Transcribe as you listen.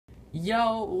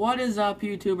Yo, what is up,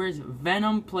 YouTubers?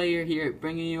 Venom Player here,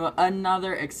 bringing you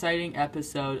another exciting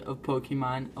episode of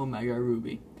Pokemon Omega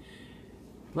Ruby.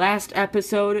 Last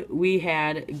episode, we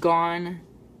had gone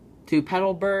to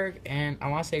Petalburg, and I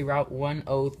want to say Route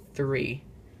 103.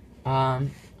 I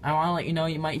want to let you know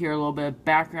you might hear a little bit of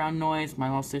background noise. My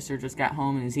little sister just got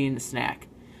home and is eating a snack.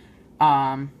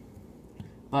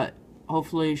 But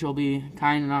hopefully she'll be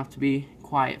kind enough to be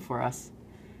quiet for us.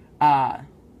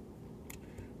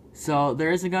 So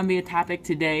there isn't going to be a topic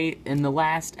today. In the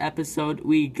last episode,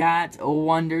 we got a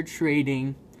Wonder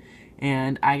Trading,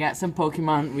 and I got some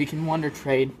Pokemon we can Wonder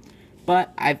Trade,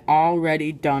 but I've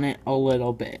already done it a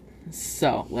little bit.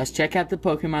 So let's check out the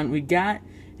Pokemon we got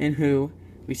and who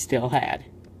we still had.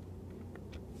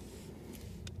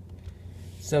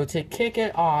 So to kick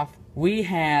it off, we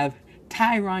have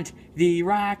Tyrant, the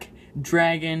Rock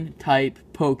Dragon type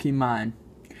Pokemon.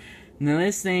 Now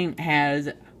this thing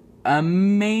has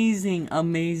amazing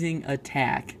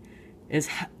attack. It's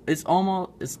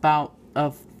about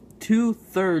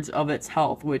 2/3 of its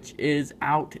health, which is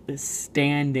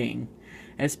outstanding,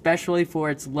 especially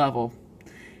for its level.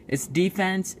 Its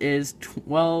defense is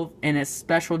 12 and its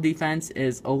special defense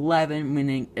is 11,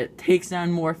 meaning it takes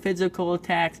down more physical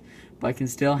attacks but can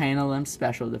still handle them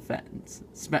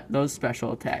those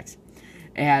special attacks.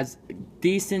 It has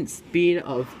decent speed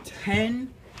of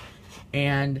 10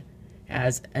 and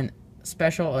has a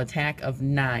special attack of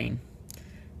 9.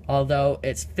 Although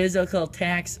its physical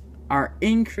attacks are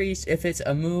increased if it's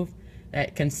a move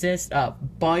that consists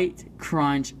of Bite,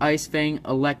 Crunch, Ice Fang,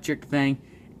 Electric Fang,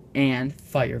 and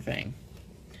Fire Fang.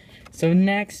 So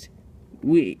next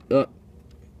we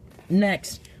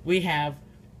have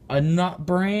a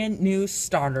brand new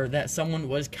starter that someone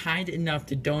was kind enough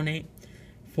to donate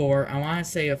for. I want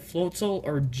to say a Floatzel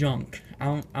or Junk.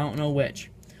 I don't know which,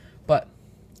 but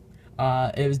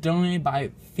it was donated by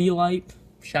Feelite.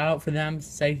 Shout out for them.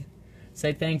 Say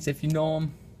thanks if you know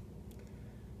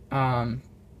them.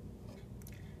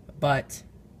 But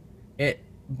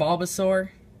Bulbasaur,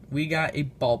 we got a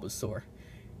Bulbasaur.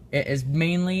 It is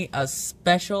mainly a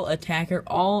special attacker.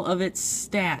 All of its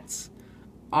stats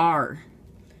are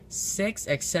 6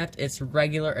 except its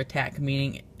regular attack,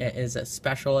 meaning it is a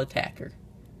special attacker.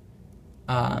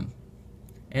 And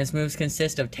its moves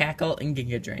consist of Tackle and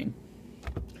Giga Drain.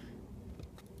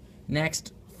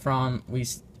 Next, from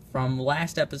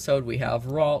last episode, we have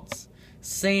Ralts.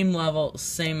 Same level,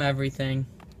 same everything.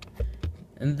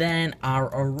 And then our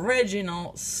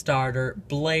original starter,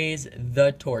 Blaze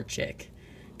the Torchic.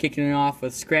 Kicking it off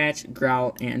with Scratch,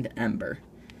 Growl, and Ember.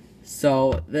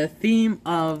 So, the theme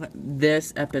of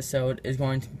this episode is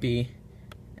going to be,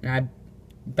 and I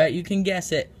bet you can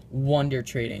guess it, Wonder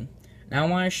Trading. Now, I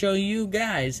want to show you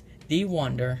guys the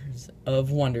wonders of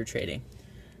Wonder Trading.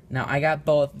 Now, I got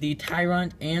both the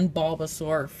Tyrant and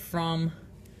Bulbasaur from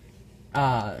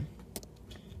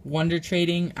Wonder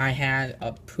Trading. I had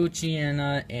a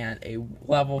Poochyena and a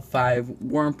level 5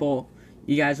 Wurmple.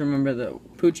 You guys remember the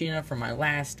Poochyena from my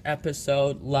last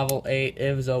episode, level 8.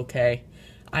 It was okay.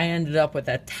 I ended up with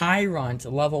a Tyrant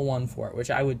level 1 for it,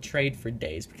 which I would trade for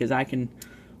days because I can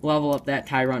level up that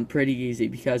Tyrant pretty easy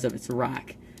because of its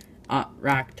rock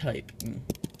type.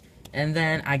 And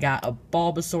then I got a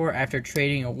Bulbasaur after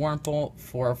trading a Wurmple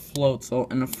for a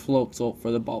Floatzel and a Floatzel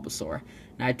for the Bulbasaur.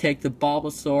 And I take the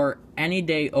Bulbasaur any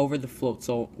day over the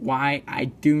Floatzel. Why? I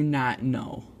do not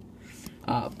know.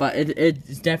 But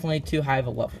it's definitely too high of a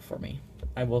level for me.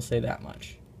 I will say that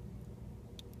much.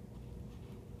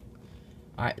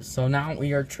 Alright, so now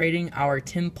we are trading our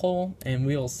Tympole, and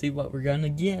we will see what we're gonna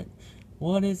get.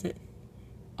 What is it?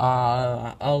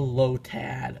 A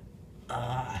Lotad.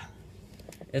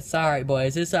 It's alright,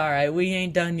 boys. It's alright. We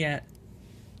ain't done yet.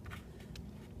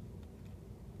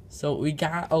 So we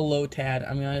got a Lotad.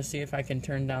 I'm going to see if I can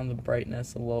turn down the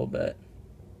brightness a little bit.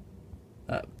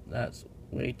 That's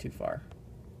way too far.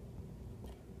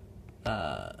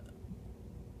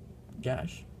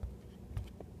 Gosh.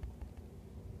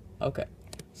 Okay.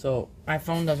 So my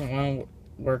phone doesn't want to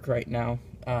work right now.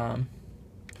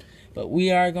 But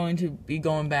we are going to be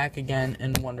going back again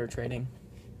and Wonder Trading.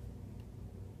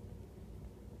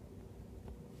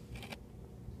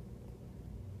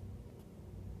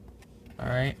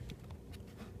 Alright,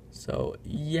 so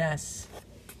yes,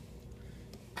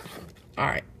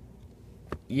 alright,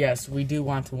 yes, we do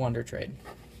want to Wonder Trade.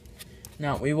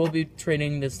 Now, we will be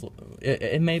trading this,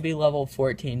 it may be level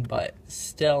 14, but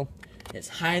still, it's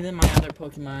higher than my other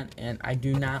Pokemon, and I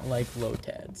do not like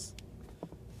Lotads.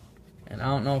 And I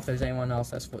don't know if there's anyone else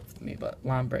that's with me, but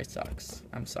Lombre sucks.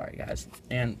 I'm sorry, guys.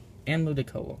 And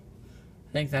Ludicolo.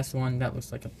 I think that's the one that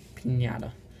looks like a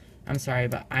piñata. I'm sorry,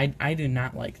 but I do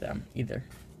not like them either.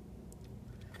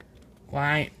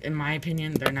 Why, in my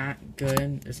opinion, they're not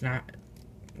good. It's not,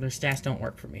 their stats don't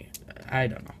work for me. I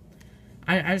don't know.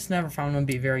 I just never found them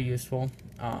to be very useful.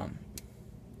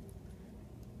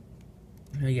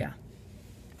 Yeah.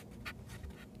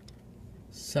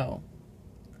 So,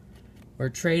 we're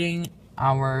trading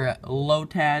our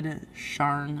Lotad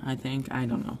Sharn, I think, I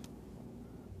don't know,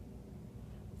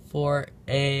 for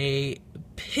a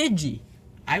Pidgey.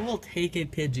 I will take a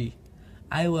Pidgey.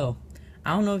 I will.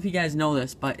 I don't know if you guys know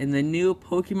this, but in the new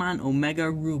Pokemon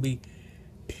Omega Ruby,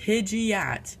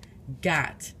 Pidgeot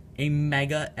got a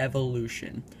Mega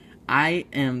Evolution. I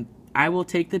will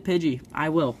take the Pidgey. I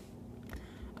will.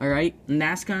 Alright, and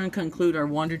that's going to conclude our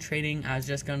Wonder Trading. I was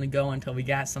just going to go until we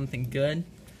got something good.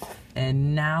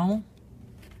 And now,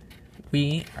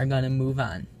 we are going to move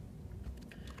on.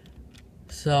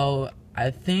 So, I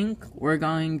think we're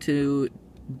going to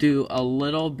do a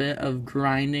little bit of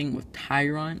grinding with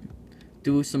Tyrant.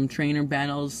 Do some trainer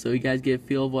battles so you guys get a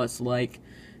feel of what it's like.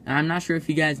 And I'm not sure if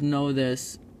you guys know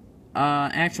this.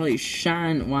 Actually,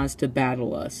 Sean wants to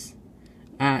battle us.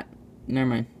 Never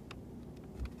mind.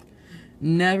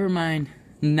 Never mind.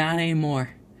 Not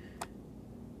anymore.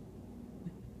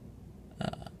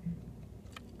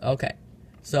 Okay.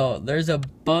 So, there's a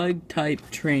bug type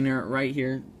trainer right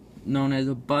here, known as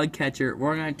a bug catcher.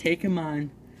 We're going to take him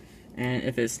on. And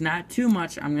if it's not too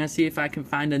much, I'm going to see if I can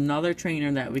find another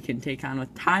trainer that we can take on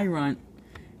with Tyrant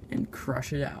and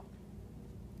crush it out.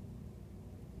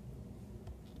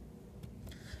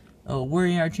 Oh,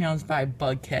 we are challenged by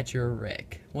Bug Catcher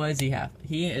Rick. What does he have?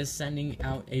 He is sending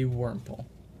out a Wurmple.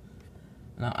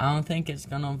 Now, I don't think it's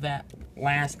going to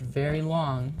last very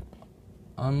long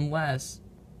unless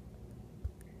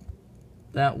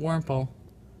that Wurmple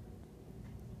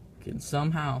can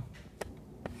somehow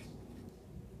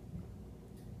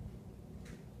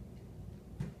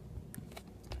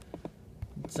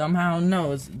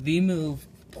knows the move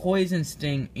Poison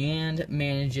Sting and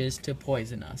manages to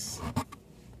poison us.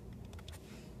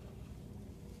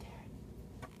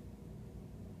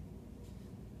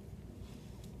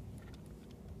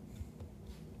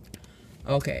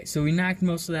 Okay, so we knocked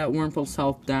most of that Wurmple's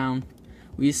health down.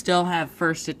 We still have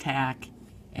first attack,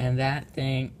 and that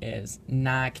thing is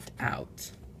knocked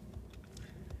out.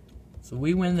 So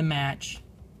we win the match.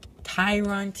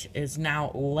 Tyrant is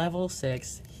now level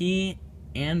 6. He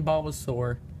and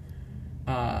Bulbasaur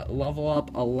level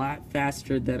up a lot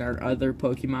faster than our other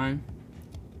Pokemon.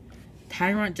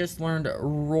 Tyrant just learned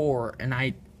Roar, and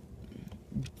I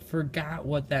forgot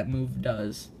what that move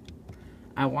does.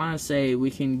 I want to say we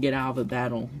can get out of the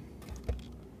battle.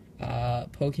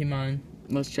 Pokemon,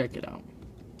 let's check it out.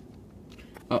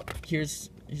 Oh, here's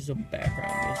a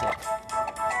background music.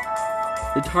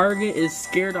 The target is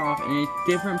scared off and a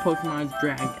different Pokemon is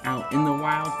dragged out. In the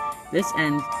wild, this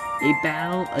ends a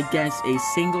battle against a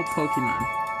single Pokemon.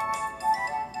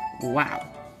 Wow.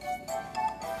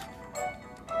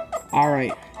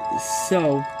 Alright,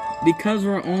 so, because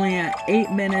we're only at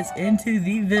 8 minutes into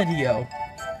the video,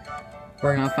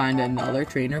 we're gonna find another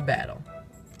trainer battle.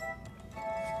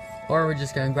 Or we're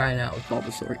just gonna grind out with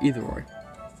Bulbasaur, either or.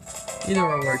 Either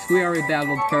or works. We already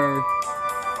battled her.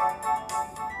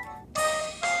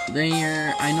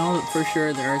 There, I know that for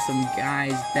sure there are some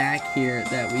guys back here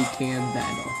that we can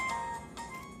battle.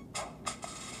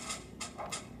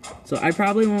 So I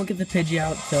probably won't get the Pidgey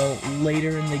out till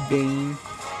later in the game.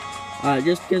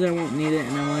 Just because I won't need it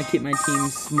and I want to keep my team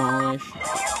smallish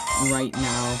right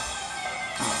now.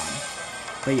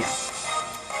 But yeah.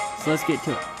 So let's get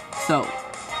to it. So,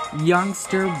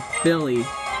 youngster Billy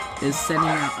is sending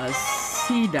out a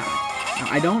Seedot. Now,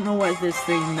 I don't know what this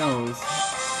thing knows,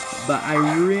 but I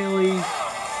really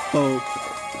hope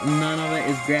none of it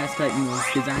is grass type moves,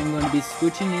 because I'm going to be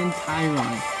switching in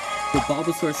Tyrant. So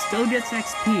Bulbasaur still gets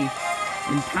XP,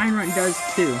 and Tyrant does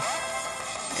too.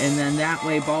 And then that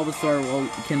way Bulbasaur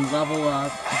can level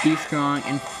up, be strong,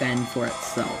 and fend for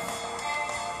itself.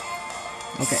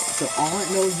 Okay, so all it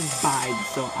knows is Bide,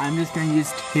 so I'm just going to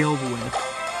use Tail Whip.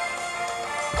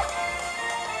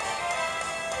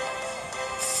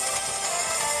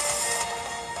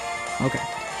 Okay,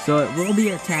 so it will be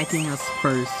attacking us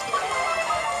first.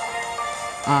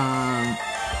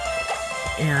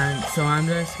 And so I'm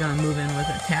just going to move in with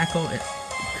a Tackle. It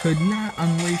could not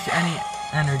unleash any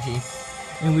energy.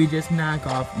 And we just knock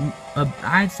off,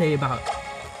 I'd say about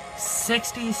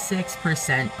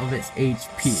 66% of its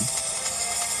HP.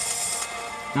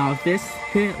 Now if this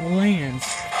hit lands,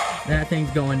 that thing's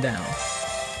going down.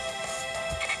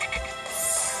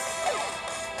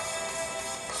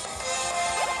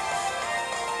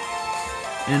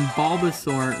 And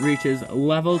Bulbasaur reaches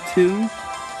level 2.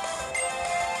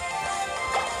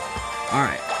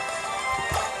 Alright.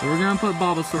 So we're gonna put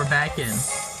Bulbasaur back in.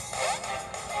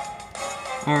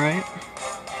 Alright.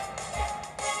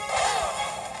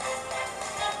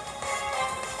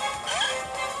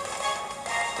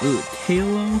 Ooh,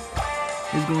 Tailo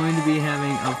is going to be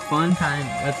having a fun time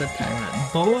with the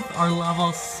Tyrant. Both are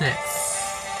level 6.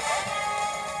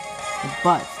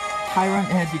 But Tyrant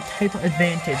has the type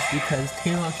advantage because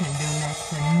Tailo can do next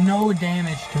to no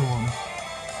damage to him.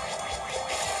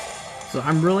 So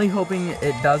I'm really hoping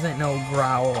it doesn't know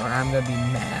Growl or I'm gonna be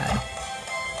mad.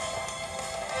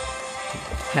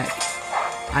 Heck,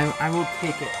 I will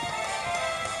take it.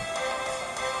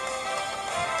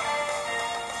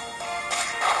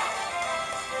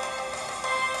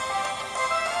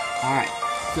 Alright,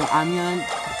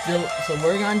 so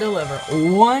we're gonna deliver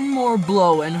one more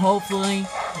blow and hopefully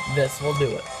this will do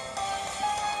it.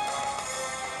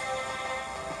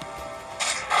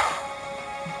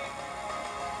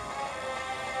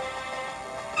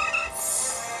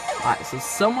 Alright, so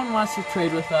someone wants to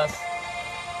trade with us.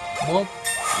 Well,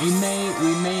 we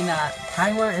may not.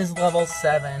 Tyrant is level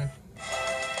 7.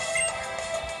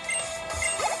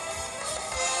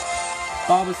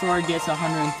 Bulbasaur gets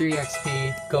 103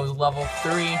 XP, goes level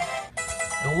 3.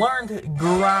 The learned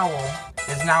Growl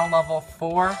is now level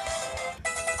 4.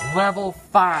 Level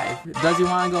 5. Does he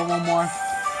want to go one more?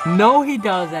 No, he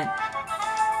doesn't.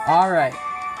 Alright.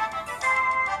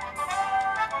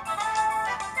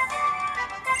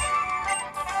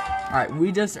 Alright,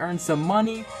 we just earned some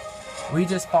money. We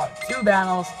just fought 2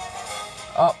 battles.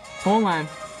 Oh, hold on.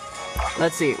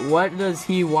 Let's see, what does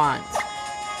he want?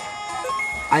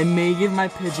 I may give my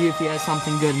Pidgey if he has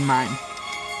something good in mind.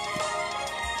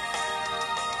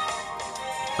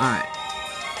 Alright.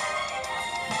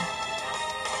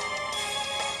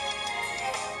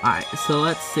 Alright, so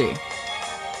let's see.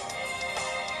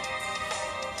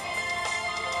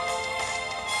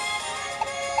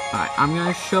 Alright, I'm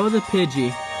gonna show the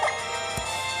Pidgey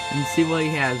and see what he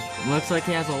has. Looks like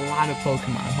he has a lot of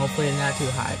Pokemon. Hopefully it's not too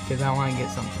high, because I want to get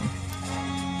something.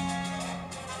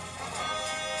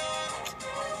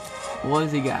 What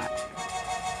has he got?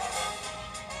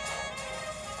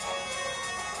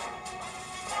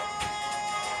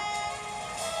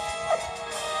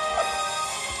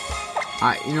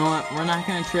 Alright, you know what? We're not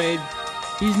gonna trade.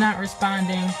 He's not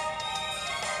responding.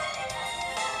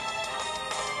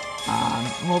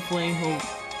 Hopefully he'll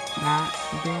not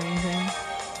do anything.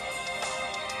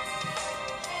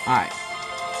 Alright.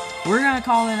 We're gonna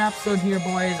call it an episode here,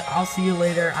 boys. I'll see you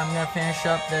later. I'm gonna finish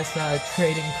up this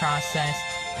trading process,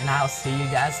 and I'll see you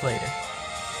guys later.